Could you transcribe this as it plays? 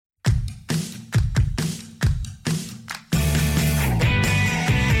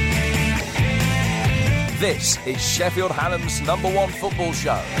This is Sheffield Hallam's #1 football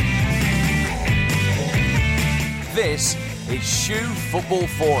show. This is Shoe Football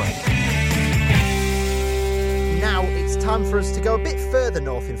Forum. Now it's time for us to go a bit further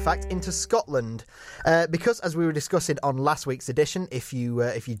north, in fact, into Scotland. Because, as we were discussing on last week's edition, if you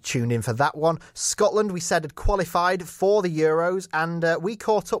tuned in for that one, Scotland, we said, had qualified for the Euros, and we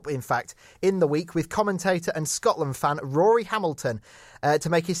caught up, in fact, in the week with commentator and Scotland fan Rory Hamilton to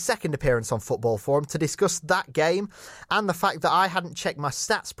make his second appearance on Football Forum to discuss that game and the fact that I hadn't checked my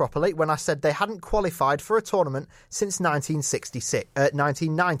stats properly when I said they hadn't qualified for a tournament since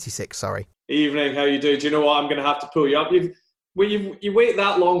 1996. Sorry. Evening, how you doing? Do you know what? I'm going to have to pull you up. You wait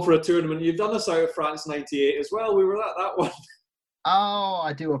that long for a tournament. You've done us out of France '98 as well. We were at that one. Oh,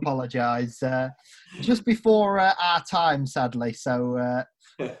 I do apologise. Just before our time, sadly. So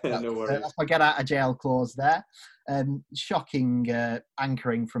no worries. That's my get out of jail clause there. Shocking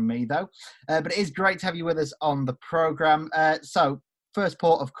anchoring from me, though. But it is great to have you with us on the programme. So, first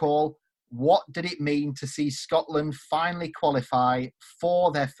port of call. What did it mean to see Scotland finally qualify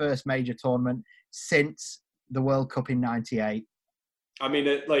for their first major tournament since the World Cup in '98? I mean,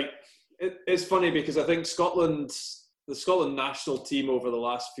 it's funny because I think the Scotland national team over the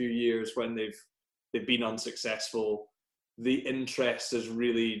last few years, when they've been unsuccessful, the interest has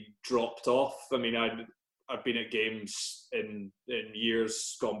really dropped off. I mean, I've been at games in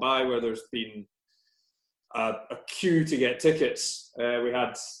years gone by where there's been a queue to get tickets. We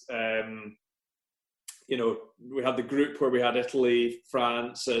had the group where we had Italy,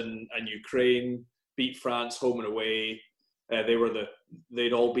 France, and Ukraine beat France home and away.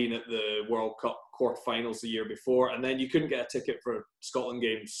 They'd all been at the World Cup quarterfinals the year before, and then you couldn't get a ticket for Scotland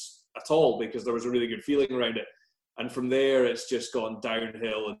games at all because there was a really good feeling around it. And from there, it's just gone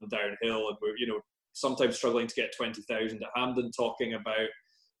downhill and downhill, and we're sometimes struggling to get 20,000 at Hampden, talking about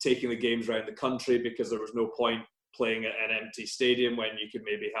taking the games around the country because there was no point playing at an empty stadium when you could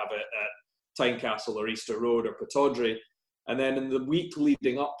maybe have it at Tynecastle or Easter Road or Pittodrie. And then in the week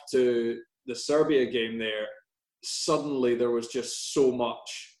leading up to the Serbia game there, suddenly there was just so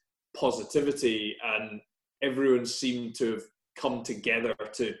much positivity and everyone seemed to have come together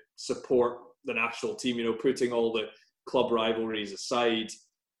to support the national team, putting all the club rivalries aside.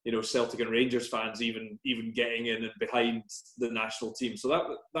 Celtic and Rangers fans even getting in and behind the national team. So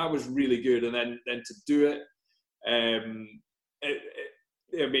that was really good. And then to do it,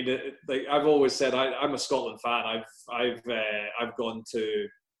 I've always said I'm a Scotland fan. I've gone to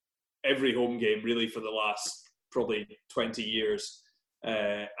every home game really for the last probably 20 years,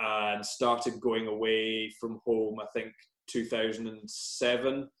 and started going away from home I think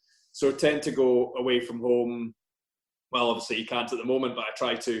 2007. So I tend to go away from home. Well, obviously you can't at the moment, but I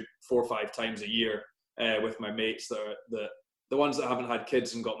try to 4 or 5 times a year with my mates. The ones that haven't had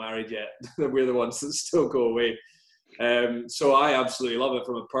kids and got married yet. We're the ones that still go away. So I absolutely love it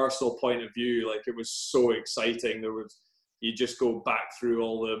from a personal point of view. Like, it was so exciting. You just go back through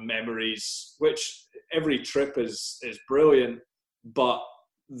all the memories, which every trip is brilliant, but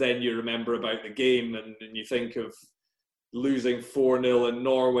then you remember about the game and you think of losing 4-0 in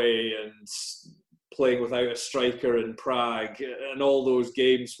Norway and playing without a striker in Prague and all those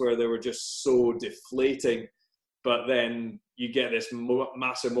games where they were just so deflating. But then you get this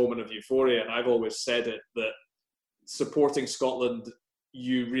massive moment of euphoria. And I've always said it, that supporting Scotland,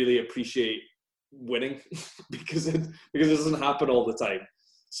 you really appreciate winning because it doesn't happen all the time.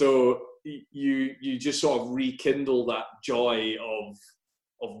 So you just sort of rekindle that joy of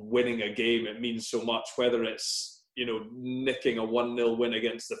winning a game. It means so much, whether it's nicking a 1-0 win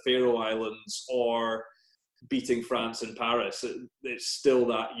against the Faroe Islands or beating France in Paris. It's still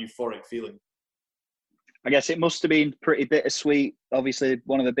that euphoric feeling. I guess it must have been pretty bittersweet. Obviously,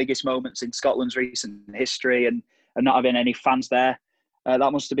 one of the biggest moments in Scotland's recent history, and not having any fans there.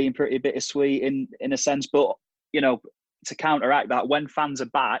 That must have been pretty bittersweet in a sense. But, to counteract that, when fans are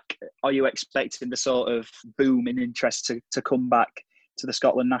back, are you expecting the sort of boom in interest to come back to the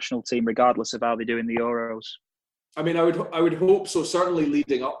Scotland national team, regardless of how they do in the Euros? I mean, I would hope so. Certainly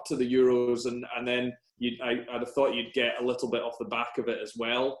leading up to the Euros, and then I'd have thought you'd get a little bit off the back of it as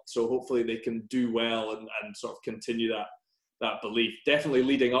well. So hopefully they can do well and sort of continue that belief. Definitely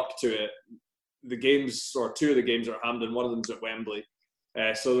leading up to it, the games, or 2 of the games are at Hampden, one of them's at Wembley.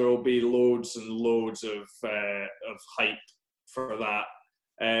 So there will be loads and loads of hype for that.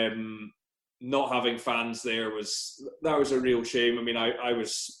 Not having fans there was a real shame. I mean, I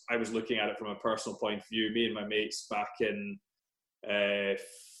was looking at it from a personal point of view. Me and my mates back in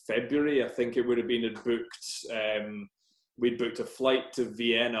February, I think it would have been, we'd booked a flight to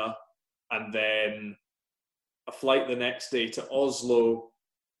Vienna and then a flight the next day to Oslo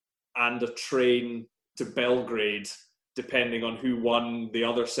and a train to Belgrade, depending on who won the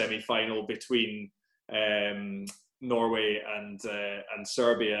other semi-final between Norway and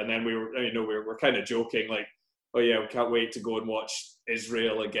Serbia. And then we were kind of joking, like, oh yeah, we can't wait to go and watch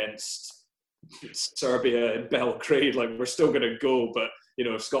Israel against Serbia in Belgrade. Like, we're still going to go, but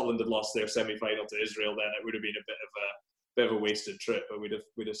if Scotland had lost their semi-final to Israel, then it would have been a bit of a wasted trip, but we'd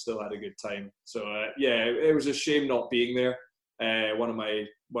have still had a good time. So it was a shame not being there. One of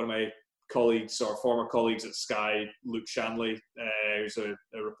my colleagues, or former colleagues at Sky, Luke Shanley, who's a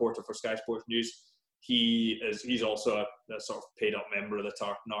reporter for Sky Sports News, he's also a sort of paid up member of the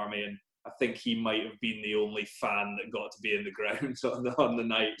Tartan Army, and I think he might have been the only fan that got to be in the ground on the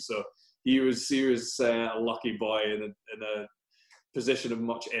night. So he was a lucky boy in a position of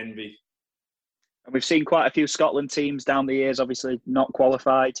much envy. And we've seen quite a few Scotland teams down the years, obviously not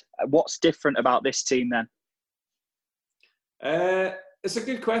qualified. What's different about this team then? It's a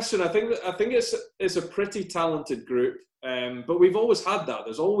good question. I think it's a pretty talented group, but we've always had that.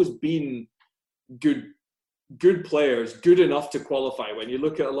 There's always been good players, good enough to qualify. When you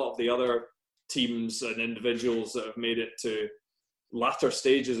look at a lot of the other teams and individuals that have made it to latter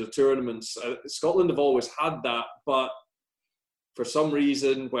stages of tournaments, Scotland have always had that, but for some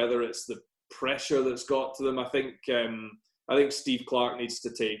reason, whether it's the pressure that's got to them, I think Steve Clarke needs to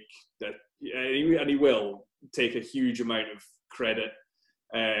take that, and he will take a huge amount of credit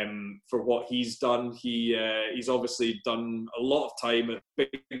for what he's done. He's obviously done a lot of time at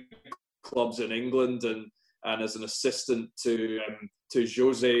big clubs in England and as an assistant to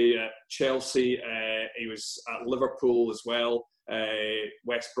Jose at Chelsea. He was at Liverpool as well.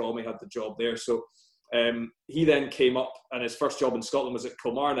 West Brom, he had the job there. So he then came up, and his first job in Scotland was at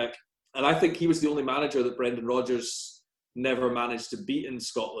Kilmarnock. And I think he was the only manager that Brendan Rodgers never managed to beat in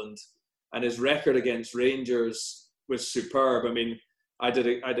Scotland. And his record against Rangers was superb. I mean, I did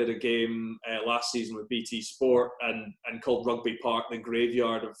a game last season with BT Sport and called Rugby Park the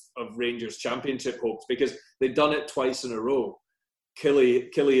graveyard of Rangers championship hopes, because they'd done it twice in a row.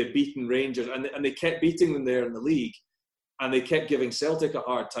 Killie had beaten Rangers, and they kept beating them there in the league, and they kept giving Celtic a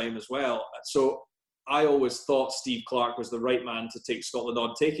hard time as well. So I always thought Steve Clarke was the right man to take Scotland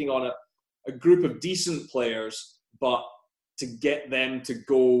on, taking on a group of decent players, but to get them to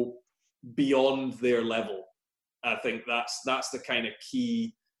go beyond their level. I think that's the kind of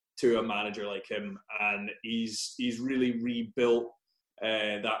key to a manager like him, and he's really rebuilt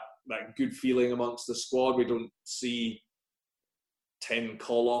that good feeling amongst the squad. We don't see 10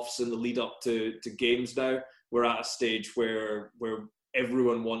 call-offs in the lead up to games now. We're at a stage where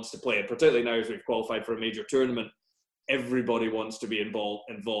everyone wants to play, and particularly now as we've qualified for a major tournament, everybody wants to be involved.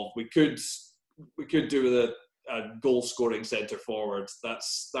 We could do with a goal-scoring centre forward.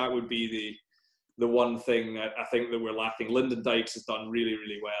 That would be the one thing I think that we're lacking. Lyndon Dykes has done really,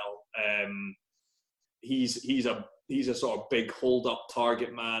 really well. He's a sort of big hold-up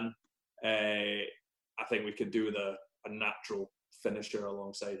target man. I think we could do with a natural finisher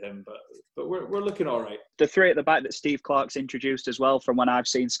alongside him, but we're looking all right. The three at the back that Steve Clarke's introduced as well, from when I've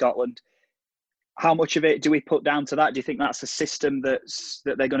seen Scotland, how much of it do we put down to that? Do you think that's a system that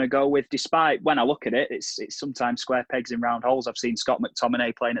they're going to go with? Despite, when I look at it, it's sometimes square pegs in round holes. I've seen Scott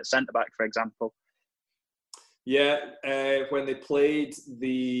McTominay playing at centre back, for example. Yeah, when they played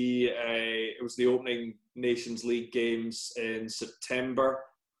it was the opening Nations League games in September,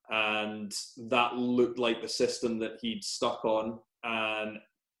 and that looked like the system that he'd stuck on, and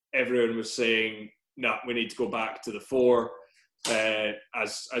everyone was saying, "No, we need to go back to the four."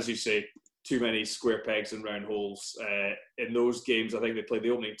 As you say, too many square pegs and round holes. In those games, I think they played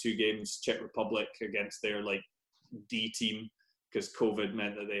the opening two games, Czech Republic against their D team, because COVID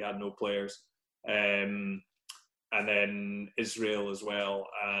meant that they had no players. And then Israel as well,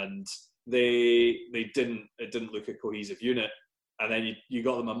 and it didn't look a cohesive unit. And then you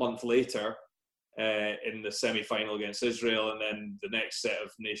got them a month later in the semi-final against Israel, and then the next set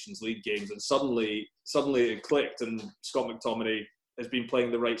of Nations League games, and suddenly it clicked, and Scott McTominay has been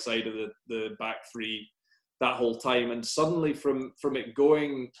playing the right side of the back three that whole time. And suddenly from it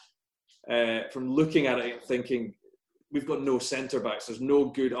going, from looking at it and thinking, we've got no centre-backs, there's no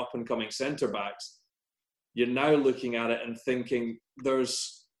good up-and-coming centre-backs, you're now looking at it and thinking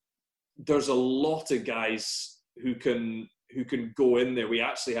there's a lot of guys who can go in there. We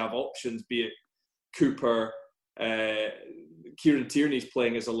actually have options, be it Cooper, Kieran Tierney's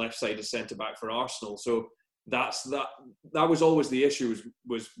playing as a left-sided centre-back for Arsenal. So that was always the issue,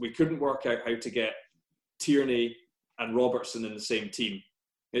 was we couldn't work out how to get Tierney and Robertson in the same team.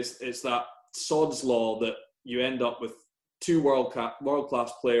 It's that sod's law that you end up with two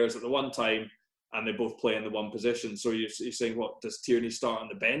world-class players at the one time, and they both play in the one position. So you're saying, what, does Tierney start on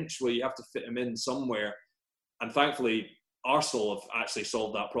the bench? Well, you have to fit him in somewhere. And thankfully, Arsenal have actually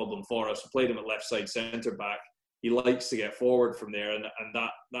solved that problem for us. We played him at left side centre back. He likes to get forward from there, and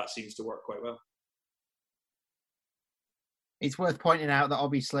that seems to work quite well. It's worth pointing out that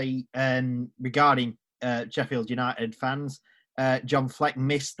obviously, regarding Sheffield United fans, John Fleck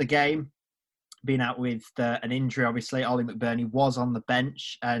missed the game, being out with an injury. Obviously, Ollie McBurney was on the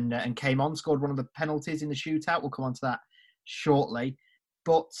bench and came on, scored one of the penalties in the shootout. We'll come on to that shortly.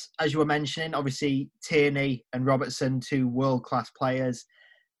 But as you were mentioning, obviously Tierney and Robertson, two world-class players.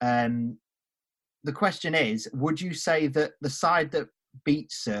 The question is, would you say that the side that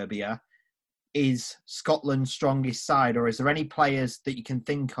beat Serbia is Scotland's strongest side, or is there any players that you can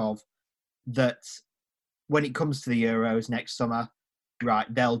think of that when it comes to the Euros next summer,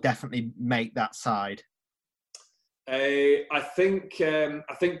 right, they'll definitely make that side? I think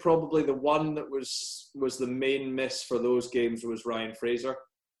probably the one that was the main miss for those games was Ryan Fraser.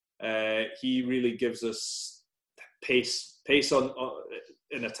 He really gives us pace on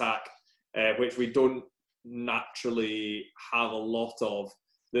in attack, which we don't naturally have a lot of.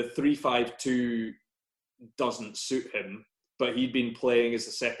 The 3-5-2 doesn't suit him, but he'd been playing as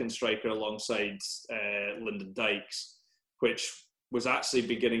the second striker alongside Lyndon Dykes, which was actually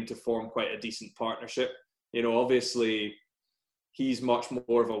beginning to form quite a decent partnership. You know, obviously, he's much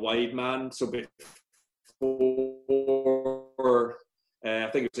more of a wide man. So before, I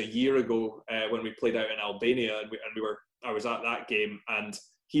think it was a year ago when we played out in Albania, I was at that game, and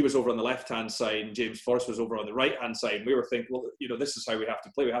he was over on the left-hand side, and James Forrest was over on the right-hand side. And we were thinking, well, you know, this is how we have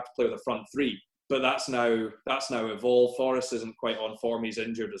to play. We have to play with a front three. But that's now evolved. Forrest isn't quite on form. He's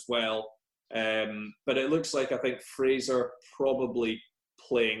injured as well. But it looks like, I think, Fraser probably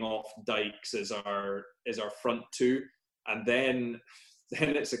playing off Dykes as our front two, and then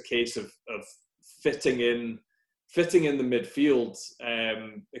it's a case of fitting in the midfield.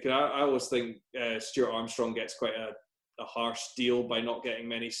 Because I always think Stuart Armstrong gets quite a harsh deal by not getting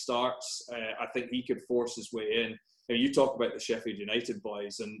many starts. I think he could force his way in. You talk about the Sheffield United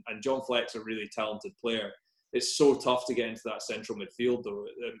boys, and John Fleck's a really talented player. It's so tough to get into that central midfield, though.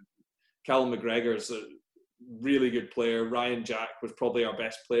 Callum McGregor's a really good player. Ryan Jack was probably our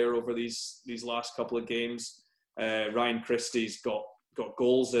best player over these last couple of games. Ryan Christie's got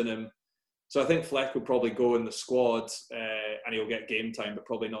goals in him. So I think Fleck will probably go in the squad and he'll get game time, but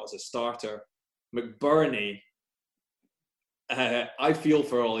probably not as a starter. McBurney, I feel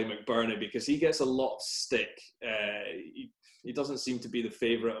for Ollie McBurney because he gets a lot of stick. He doesn't seem to be the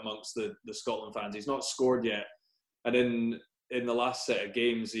favourite amongst the Scotland fans. He's not scored yet. And in the last set of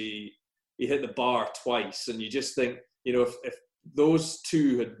games, he hit the bar twice. And you just think, you know, if those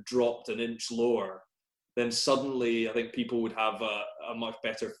two had dropped an inch lower, then suddenly I think people would have a much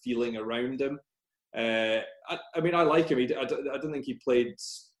better feeling around him. I mean, I like him. I don't think he played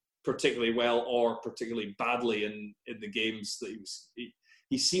particularly well or particularly badly in the games that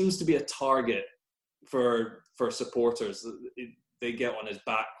he seems to be a target for supporters. They get on his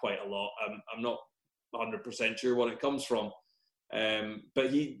back quite a lot. I'm not 100% sure what it comes from,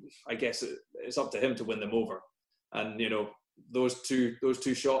 but I guess it's up to him to win them over. And you know, those two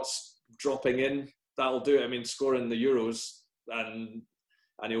shots dropping in, that'll do it. I mean, scoring the Euros and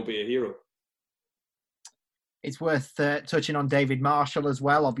he'll be a hero. It's worth touching on David Marshall as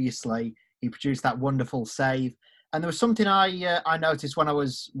well. Obviously, he produced that wonderful save. And there was something I noticed when I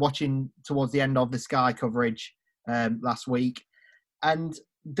was watching towards the end of the Sky coverage last week. And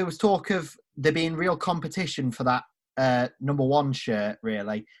there was talk of there being real competition for that number one shirt,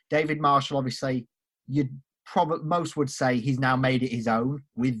 really. David Marshall, obviously, most would say he's now made it his own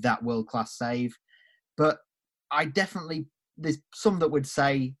with that world-class save. But there's some that would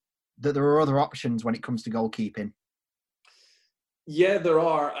say that there are other options when it comes to goalkeeping. Yeah, there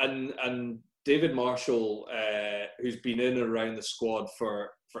are, and David Marshall, who's been in and around the squad for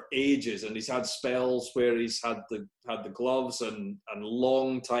ages, and he's had spells where he's had the gloves and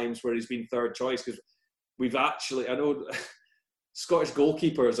long times where he's been third choice, because we've actually, I know Scottish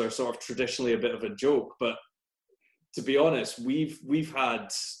goalkeepers are sort of traditionally a bit of a joke, but to be honest, we've had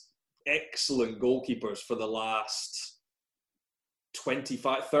excellent goalkeepers for the last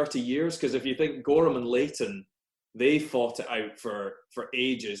 25, 30 years, because if you think Gorham and Leighton, they fought it out for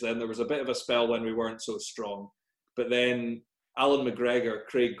ages. Then there was a bit of a spell when we weren't so strong, but then Alan McGregor,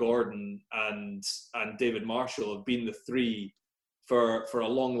 Craig Gordon and David Marshall have been the three for a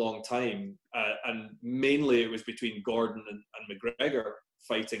long time, and mainly it was between Gordon and McGregor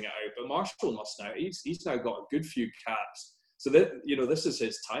fighting it out, but Marshall must now, he's now got a good few caps, so that, you know, this is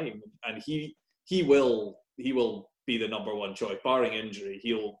his time, and he will be the number one choice, barring injury.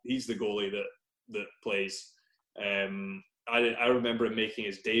 He's the goalie that plays. I remember him making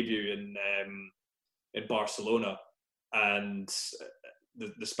his debut in Barcelona, and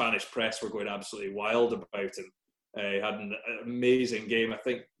the Spanish press were going absolutely wild about him. He had an amazing game. I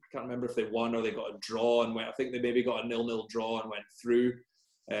can't remember if they won or they got a draw, and I think they maybe got a 0-0 draw and went through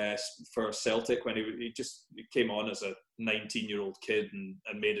for Celtic when he came on as a 19-year-old kid and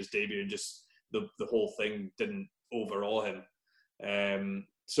made his debut, and just the whole thing didn't overawe him.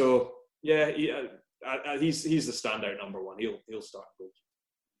 So yeah, he's the standout number one. He'll start goals.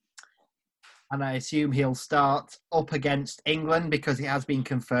 And I assume he'll start up against England, because it has been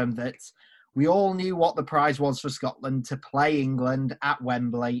confirmed that we all knew what the prize was for Scotland to play England at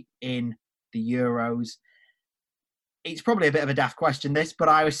Wembley in the Euros. It's probably a bit of a daft question, this, but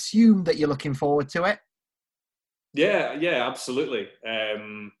I assume that you're looking forward to it. Yeah, absolutely.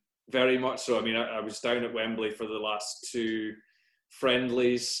 Very much so. I mean, I was down at Wembley for the last two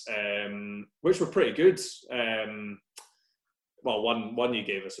friendlies, which were pretty good. Well, one you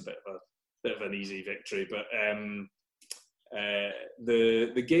gave us a bit of an easy victory, but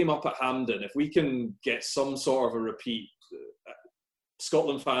the game up at Hampden, if we can get some sort of a repeat,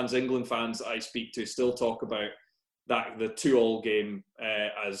 Scotland fans, England fans that I speak to still talk about the 2-2 game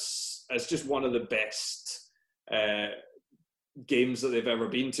as just one of the best games that they've ever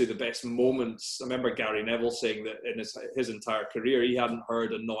been to, the best moments. I remember Gary Neville saying that in his entire career he hadn't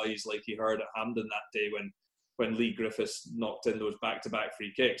heard a noise like he heard at Hampden that day when Lee Griffiths knocked in those back-to-back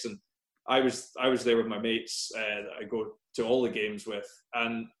free kicks. And I was there with my mates that I go to all the games with,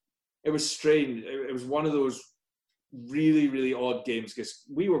 and it was strange. It was one of those really, really odd games, because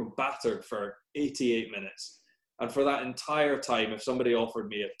we were battered for 88 minutes. And for that entire time, if somebody offered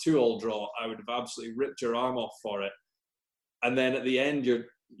me a 2-2 draw, I would have absolutely ripped your arm off for it. And then at the end,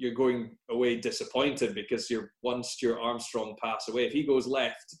 you're going away disappointed, because you're one Stuart Armstrong pass away. If he goes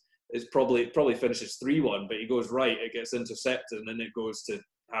left, it probably finishes 3-1, but he goes right, it gets intercepted, and then it goes to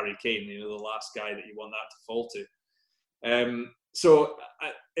Harry Kane, the last guy that you want that to fall to. So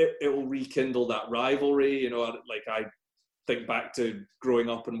it will rekindle that rivalry. Like I think back to growing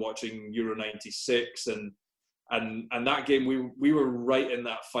up and watching Euro '96, and that game we were right in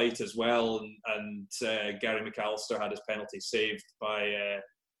that fight as well. And Gary McAllister had his penalty saved by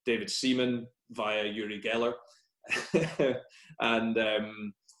David Seaman via Yuri Geller, and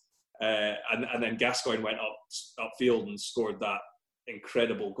then Gascoigne went upfield and scored that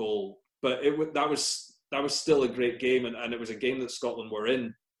incredible goal. But that was still a great game, and it was a game that Scotland were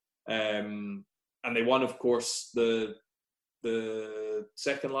in, and they won, of course, the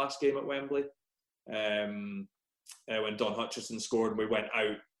second last game at Wembley, when Don Hutchison scored, and we went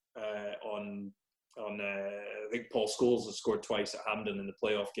out on I think Paul Scholes had scored twice at Hampden in the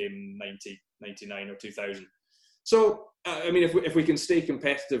playoff game 99 or 2000. So I mean, if we can stay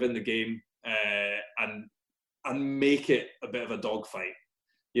competitive in the game and make it a bit of a dogfight,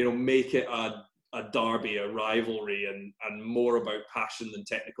 make it a derby, a rivalry, and more about passion than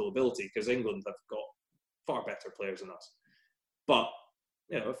technical ability, because England have got far better players than us. But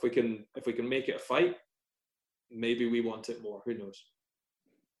if we can make it a fight, maybe we want it more. Who knows?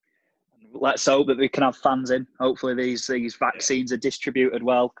 Let's hope that we can have fans in. Hopefully these vaccines are distributed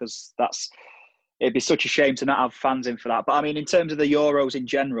well, because it'd be such a shame to not have fans in for that. But I mean, in terms of the Euros in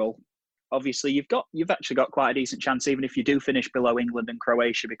general, obviously you've actually got quite a decent chance, even if you do finish below England and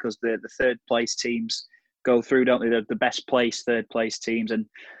Croatia, because the third place teams go through, don't they? The best place, third place teams. And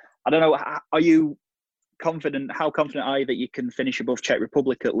I don't know, are you confident? How confident are you that you can finish above Czech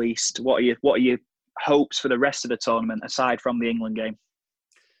Republic at least? What are your hopes for the rest of the tournament aside from the England game?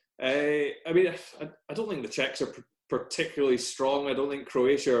 I mean, I don't think the Czechs are particularly strong. I don't think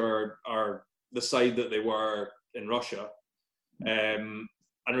Croatia are the side that they were in Russia.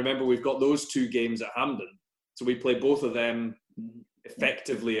 And remember, we've got those two games at Hampden, so we play both of them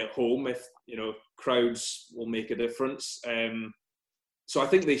effectively at home. If crowds will make a difference. So I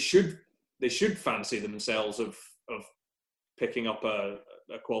think they should fancy themselves of picking up a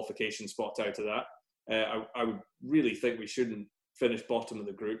qualification spot out of that. I would really think we shouldn't finish bottom of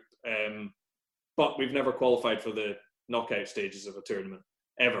the group, but we've never qualified for the knockout stages of a tournament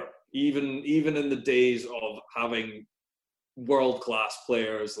ever. Even in the days of having world-class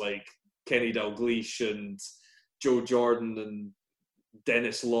players like Kenny Dalglish and Joe Jordan and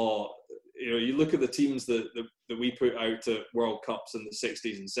Dennis Law, you look at the teams that we put out at World Cups in the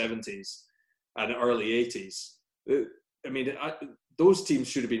 60s and 70s and early 80s. I mean, those teams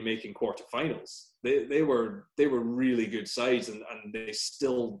should have been making quarterfinals. They were really good sides, and they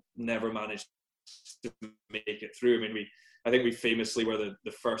still never managed to make it through. I mean, I think we famously were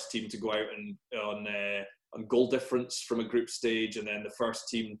the first team to go out on goal difference from a group stage, and then the first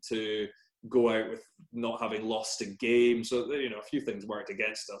team to go out with not having lost a game. So a few things worked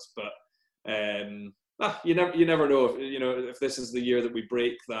against us, but You never know if this is the year that we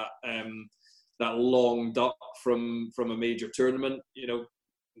break that that long duck from a major tournament.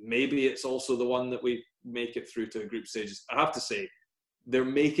 Maybe it's also the one that we make it through to group stages. I have to say, they're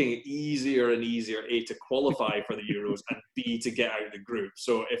making it easier and easier, A, to qualify for the Euros, and B, to get out of the group.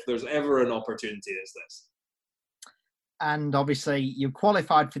 So if there's ever an opportunity, it's this. And obviously you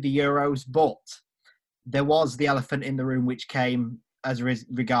qualified for the Euros, but there was the elephant in the room, which came as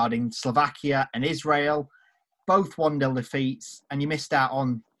regarding Slovakia and Israel, both 1-0 defeats, and you missed out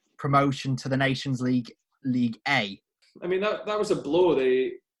on promotion to the Nations League, League A. I mean, that was a blow.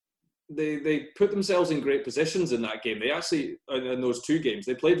 They put themselves in great positions in that game. They actually, in those two games,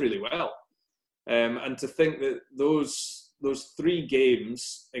 they played really well. And to think that those three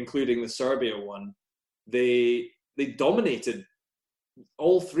games, including the Serbia one, they dominated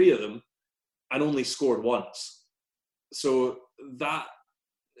all three of them and only scored once. So that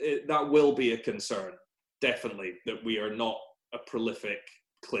will be a concern, definitely, that we are not a prolific,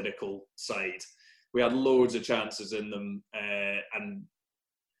 clinical side. We had loads of chances in them, and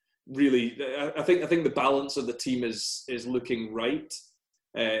really, I think the balance of the team is looking right.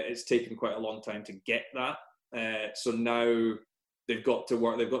 It's taken quite a long time to get that. So now they've got to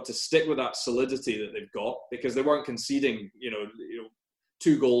work. They've got to stick with that solidity that they've got, because they weren't conceding,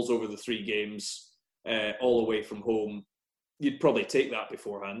 2 goals over the 3 games, all away from home. You'd probably take that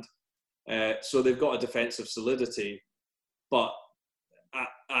beforehand. So they've got a defensive solidity, but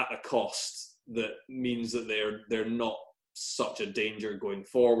at a cost that means that they're not such a danger going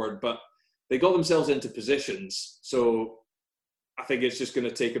forward. But they got themselves into positions, so I think it's just going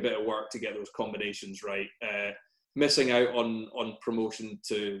to take a bit of work to get those combinations right. Missing out on promotion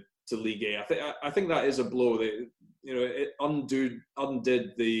to League A, I think that is a blow. It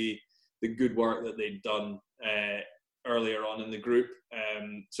undid the good work that they'd done earlier on in the group.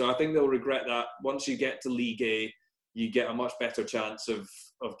 So I think they'll regret that. Once you get to League A, you get a much better chance of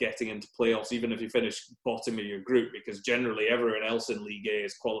getting into playoffs, even if you finish bottom of your group, because generally everyone else in League A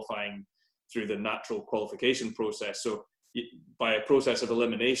is qualifying through the natural qualification process. So by a process of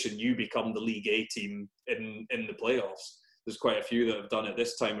elimination, you become the League A team in the playoffs. There's quite a few that have done it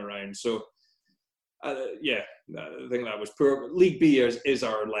this time around. So, I think that was poor. League B is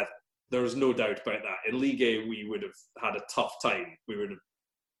our level. There's no doubt about that. In League A, we would have had a tough time. We would have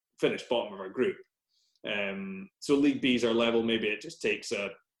finished bottom of our group. So League B is our level. Maybe it just takes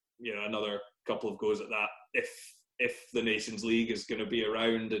another couple of goes at that. If the Nations League is going to be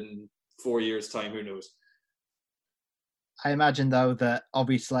around in 4 years' time, who knows? I imagine, though, that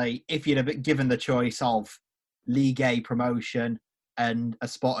obviously if you'd have been given the choice of League A promotion and a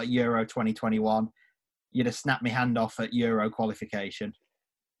spot at Euro 2021, you'd have snapped my hand off at Euro qualification.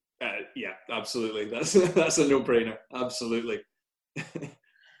 Yeah, absolutely. That's a no-brainer. Absolutely.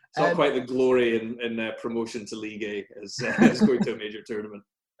 It's not quite the glory in promotion to League A as going to a major tournament.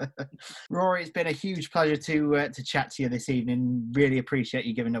 Rory, it's been a huge pleasure to chat to you this evening. Really appreciate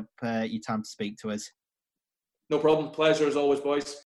you giving up your time to speak to us. No problem. Pleasure as always, boys.